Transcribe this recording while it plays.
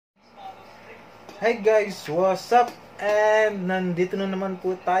Hi guys, what's up? And nandito na naman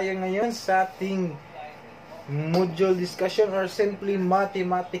po tayo ngayon sa ating module discussion or simply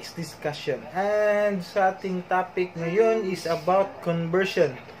mathematics discussion. And sa ating topic ngayon is about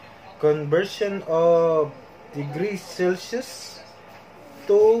conversion. Conversion of degrees Celsius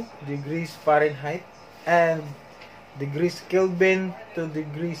to degrees Fahrenheit and degrees Kelvin to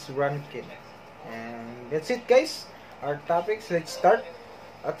degrees Rankine. And that's it guys. Our topics, let's start.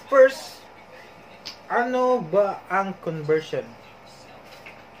 At first, ano ba ang conversion?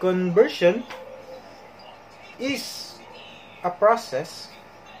 Conversion is a process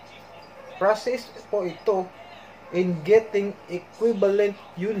po ito in getting equivalent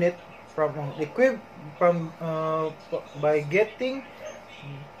unit by getting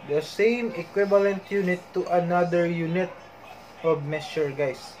the same equivalent unit to another unit of measure,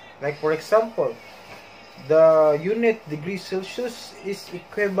 guys. Like for example, the unit degrees Celsius is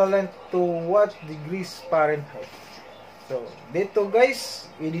equivalent to what degrees Fahrenheit. So, dito guys,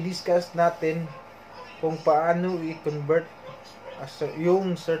 i-discuss natin kung paano i-convert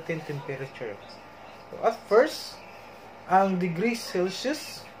yung certain temperature. So, at first, ang degrees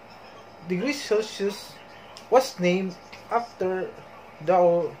Celsius was named after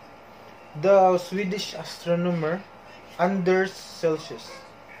the Swedish astronomer Anders Celcius.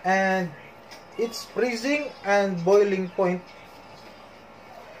 And its freezing and boiling point.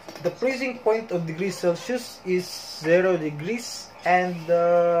 The freezing point of degrees Celsius is 0 degrees and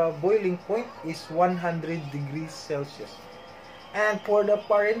the boiling point is 100 degrees Celsius. And for the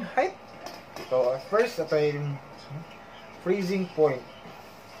Fahrenheit, so first ito yung freezing point.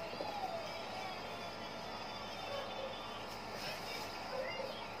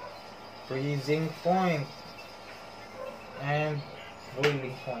 Freezing point and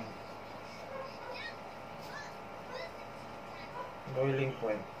boiling point. Boiling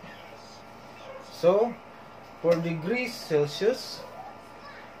point. So, for degrees Celsius,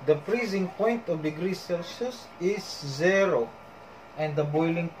 the freezing point of degrees Celsius is 0 and the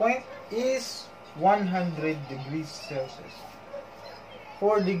boiling point is 100 degrees Celsius.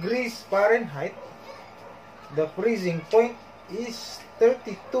 For degrees Fahrenheit, the freezing point is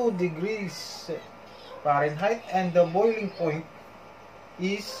 32 degrees Fahrenheit and the boiling point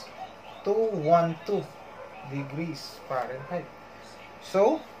is 212 degrees Fahrenheit.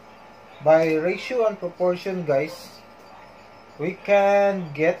 So, by ratio and proportion guys, we can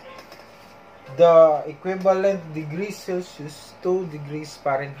get the equivalent degrees Celsius to degrees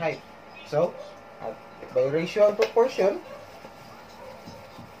Fahrenheit. So, by ratio and proportion,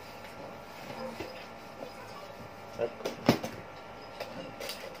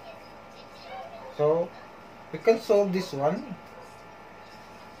 so we can solve this one.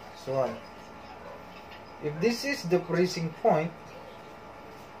 If this is the freezing point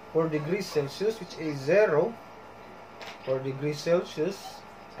for degrees Celsius, which is 0 for degrees Celsius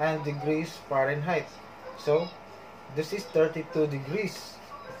and degrees Fahrenheit. So, this is 32 degrees.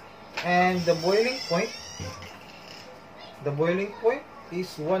 And the boiling point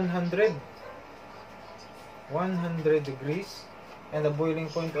is 100 degrees. And the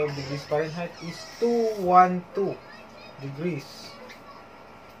boiling point of degrees Fahrenheit is 212 degrees.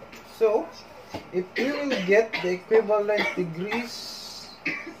 So, if we will get the equivalent degrees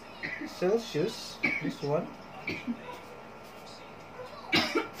Celsius, this one,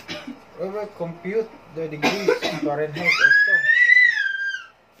 we will compute the degrees Fahrenheit also.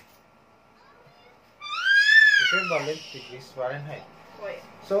 Equivalent degrees Fahrenheit.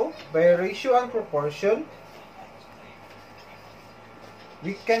 So, by ratio and proportion,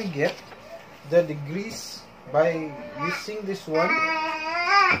 we can get the degrees by using this one,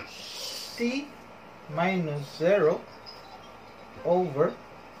 C minus 0 over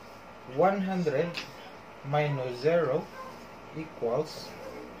 100 minus 0 equals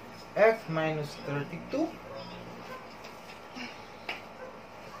F minus 32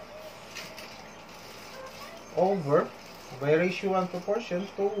 over, by ratio and proportion,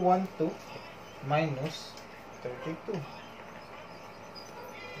 212 minus 32.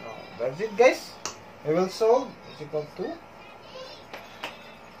 Now, that's it guys. We will solve. Is equal to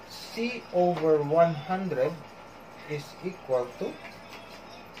C over 100 is equal to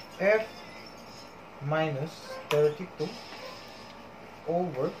F minus 32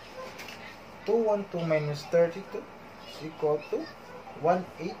 over 212 minus 32 is equal to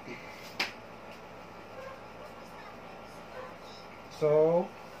 180. So,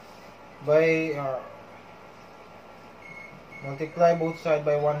 by multiply both sides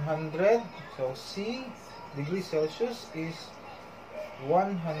by 100, so C degrees Celsius is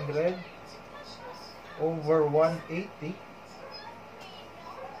 100 over 180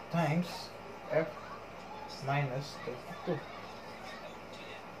 times F minus 32.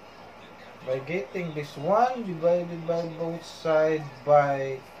 By getting this one divided by both sides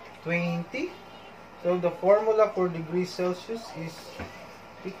by 20, so the formula for degrees Celsius is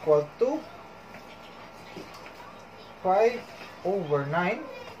equal to 5/9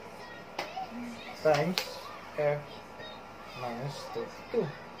 times F minus 32.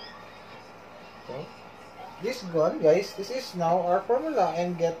 So this gone, guys. This is now our formula,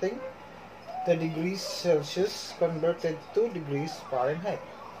 and getting the degrees Celsius converted to degrees Fahrenheit.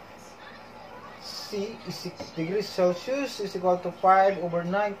 C is degrees Celsius is equal to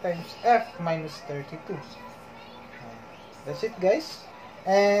 5/9 times F minus 32. That's it, guys.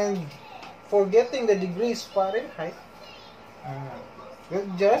 And for getting the degrees Fahrenheit, we'll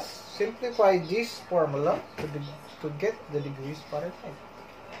just simplify this formula to get the degrees Fahrenheit.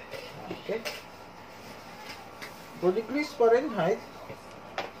 Okay. For degrees Fahrenheit,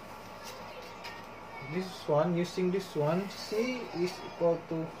 this one, using this one, C is equal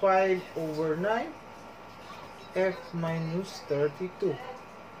to 5/9 F minus 32.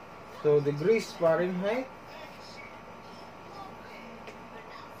 So degrees Fahrenheit,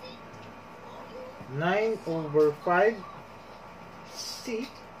 9/5 C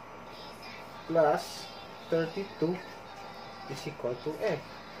plus 32 is equal to F.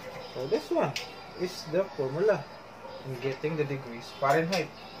 So this one is the formula in getting the degrees Fahrenheit.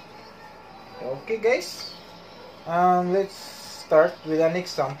 Okay, guys, let's start with an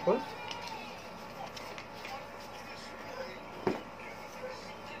example.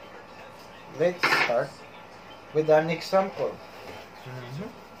 Let's start with an example.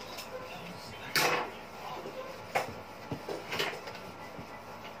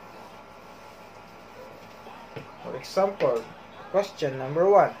 For example, question number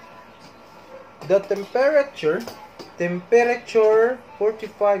 1. The temperature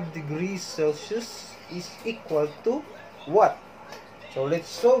 45 degrees Celsius is equal to what? So let's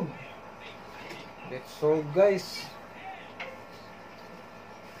solve. Guys.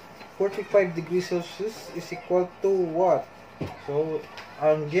 45 degrees Celsius is equal to what? So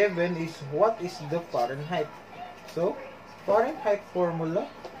given is what is the Fahrenheit. So Fahrenheit formula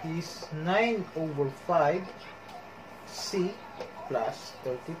is 9/5 C plus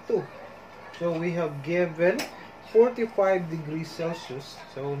 32. So we have given 45 degrees Celsius.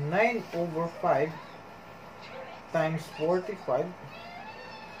 So 9/5 times 45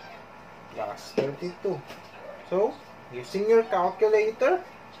 plus 32. So using your calculator,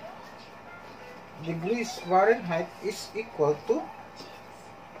 degrees Fahrenheit is equal to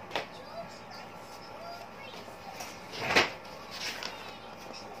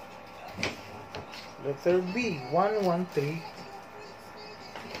letter B, 113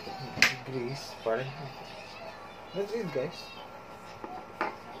 degrees Fahrenheit. That's it, guys.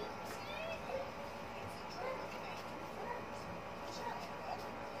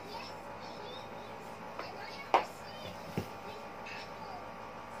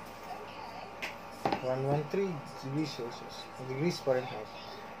 Degrees Fahrenheit.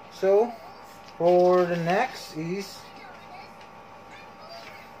 So for the next is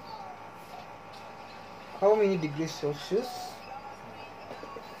how many degrees Celsius?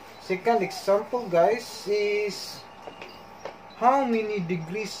 Second example, guys, is how many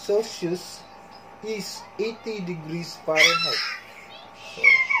degrees Celsius is 80 degrees Fahrenheit? So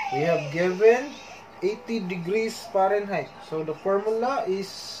we have given 80 degrees Fahrenheit. So the formula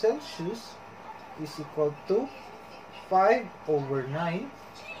is Celsius is equal to 5/9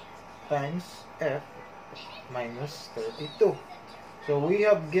 times F minus 32. So we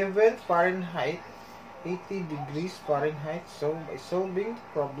have given Fahrenheit 80 degrees Fahrenheit. So by solving the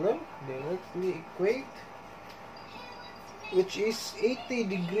problem, directly equate, which is 80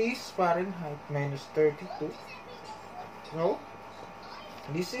 degrees Fahrenheit minus 32. So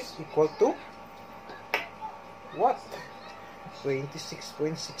this is equal to what?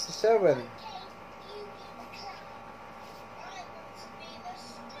 26.67.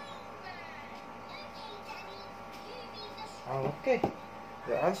 Okay,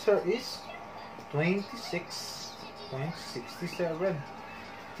 the answer is 26.67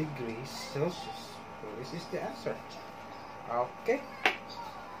 degrees Celsius. So this is the answer. Okay,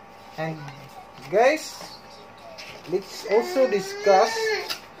 and guys, let's also discuss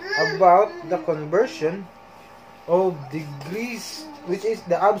about the conversion of degrees, which is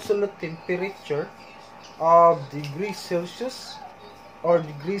the absolute temperature of degrees Celsius or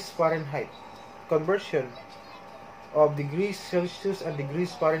degrees Fahrenheit. Conversion of degrees Celsius and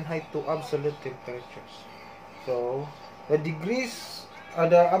degrees Fahrenheit to absolute temperatures. So the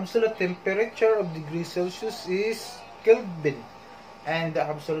absolute temperature of degrees Celsius is Kelvin. And the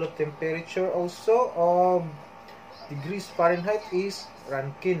absolute temperature also of degrees Fahrenheit is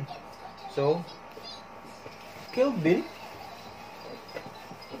Rankine. So Kelvin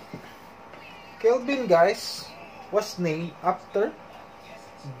guys was named after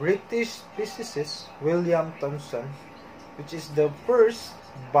British physicist William Thomson, which is the first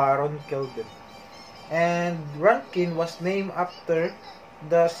Baron Kelvin. And Rankine was named after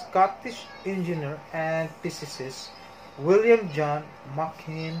the Scottish engineer and physicist William John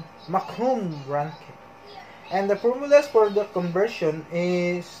Macomb Rankine. And the formulas for the conversion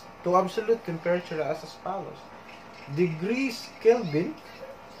is to absolute temperature as follows. Degrees Kelvin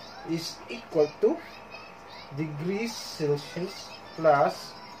is equal to degrees Celsius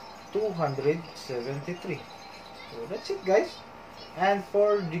plus 273. So that's it, guys. And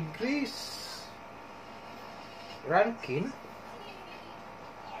for degrees Rankine,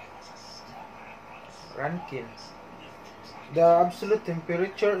 the absolute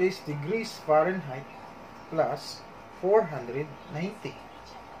temperature is degrees Fahrenheit plus 490.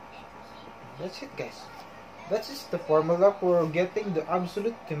 That's it, guys. That is the formula for getting the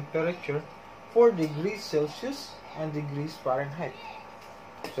absolute temperature for degrees Celsius and degrees Fahrenheit.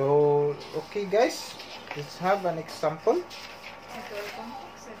 So, okay, guys, let's have an example.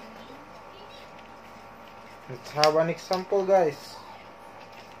 Let's have an example, guys.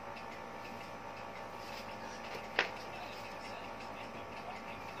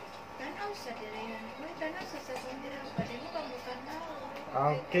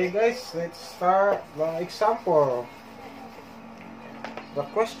 Okay, guys, let's start the example. The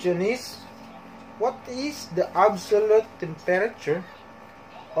question is, what is the absolute temperature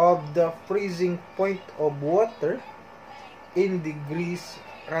of the freezing point of water in degrees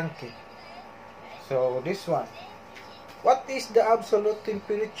Rankine? So this one, what is the absolute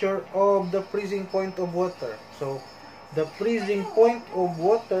temperature of the freezing point of water? So the freezing point of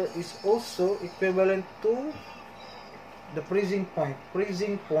water is also equivalent to the freezing point.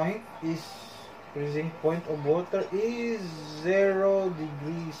 Freezing point of water is 0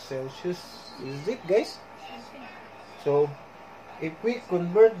 degrees Celsius. Is it, guys? So if we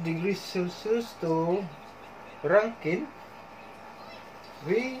convert degrees Celsius to Rankine,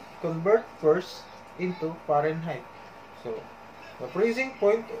 we convert first into Fahrenheit. So the freezing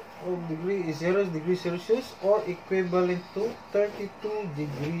point of degree is 0 degrees Celsius, or equivalent to 32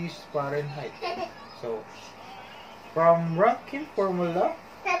 degrees Fahrenheit. So from Rankine formula,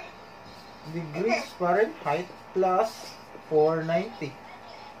 degrees Fahrenheit plus 490.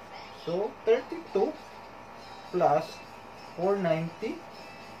 So 32 plus 490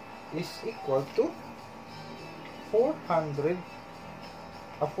 is equal to 490.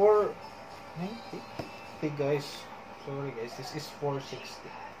 Okay, guys, sorry guys, this is 460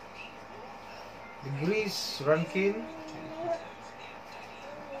 degrees Rankine.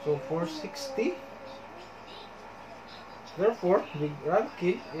 So 460. Therefore, the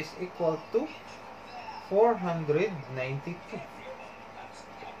Rankine is equal to 492.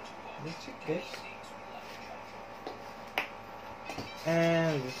 That's it, guys.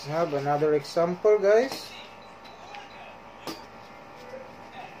 And let's have another example, guys.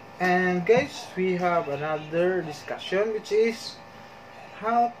 And guys, we have another discussion, which is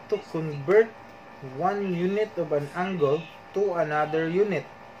how to convert one unit of an angle to another unit.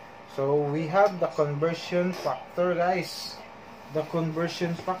 So we have the conversion factor, guys. The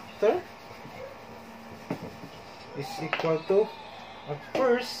conversion factor is equal to, at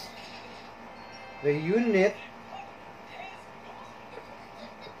first, the unit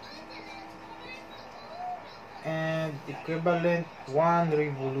and equivalent 1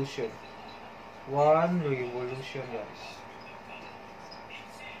 revolution. 1 revolution, guys.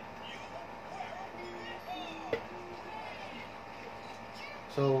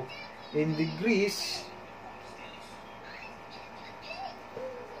 So in degrees,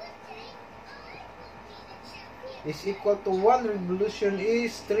 is equal to 1 revolution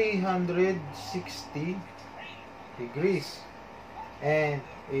is 360 degrees, and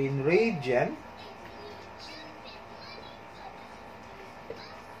in radian,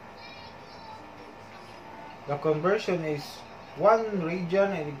 the conversion is 1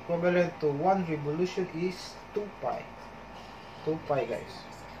 radian and equivalent to 1 revolution is 2 pi. 2 pi, guys.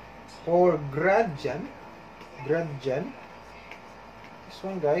 For gradian, this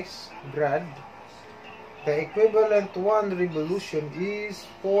one, guys, grad, the equivalent 1 revolution is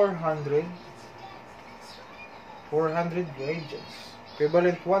 400 radians.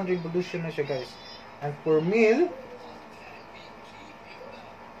 Equivalent 1 revolution na siya, guys. And for mil,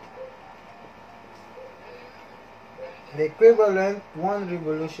 the equivalent 1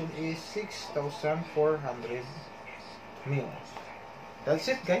 revolution is 6,400 mil. That's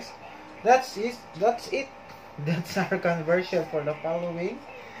it, guys. That's it. That's it. That's our conversion for the following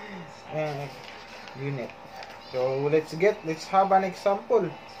uh, unit. So let's have an example.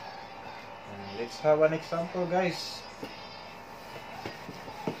 Let's have an example, guys.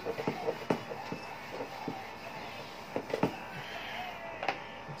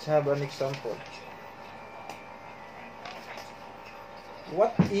 Let's have an example.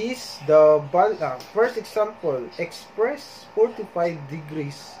 What is the first example? Express 45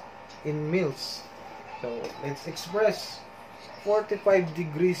 degrees in mils. So let's express 45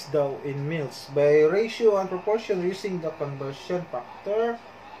 degrees daw in mils by ratio and proportion using the conversion factor.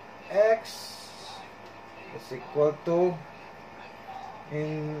 X is equal to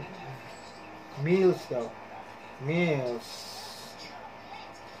in mils daw. Mils.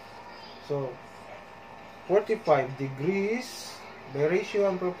 So 45 degrees by ratio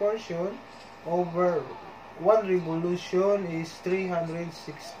and proportion over 1 revolution is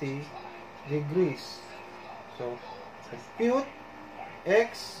 360 degrees. So compute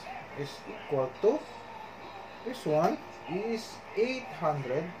X is equal to, this one is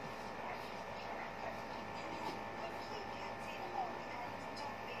 800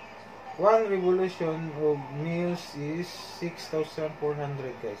 1 revolution of mils is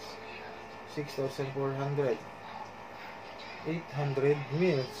 6,400, guys. 6,400 800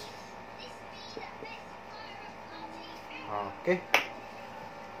 mils. Okay.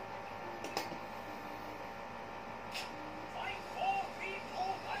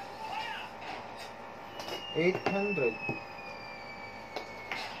 $800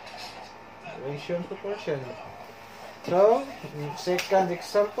 ratio and proportion. So, second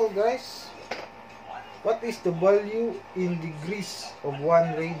example, guys. What is the value in degrees of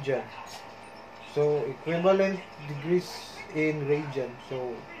 1 radian? So, equivalent degrees in radian.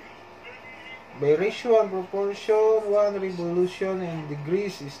 So, by ratio and proportion, 1 revolution in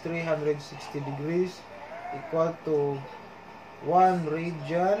degrees is 360 degrees equal to 1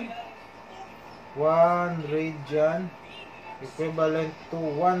 radian. 1 radian equivalent to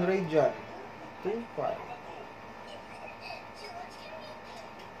 1 radian 2 pi.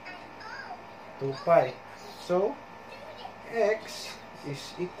 2 pi. So, X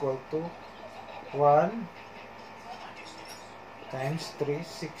is equal to 1 times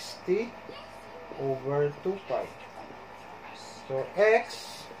 360 over 2 pi. So,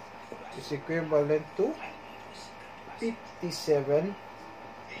 X is equivalent to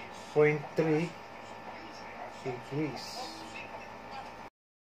 57.3 degrees.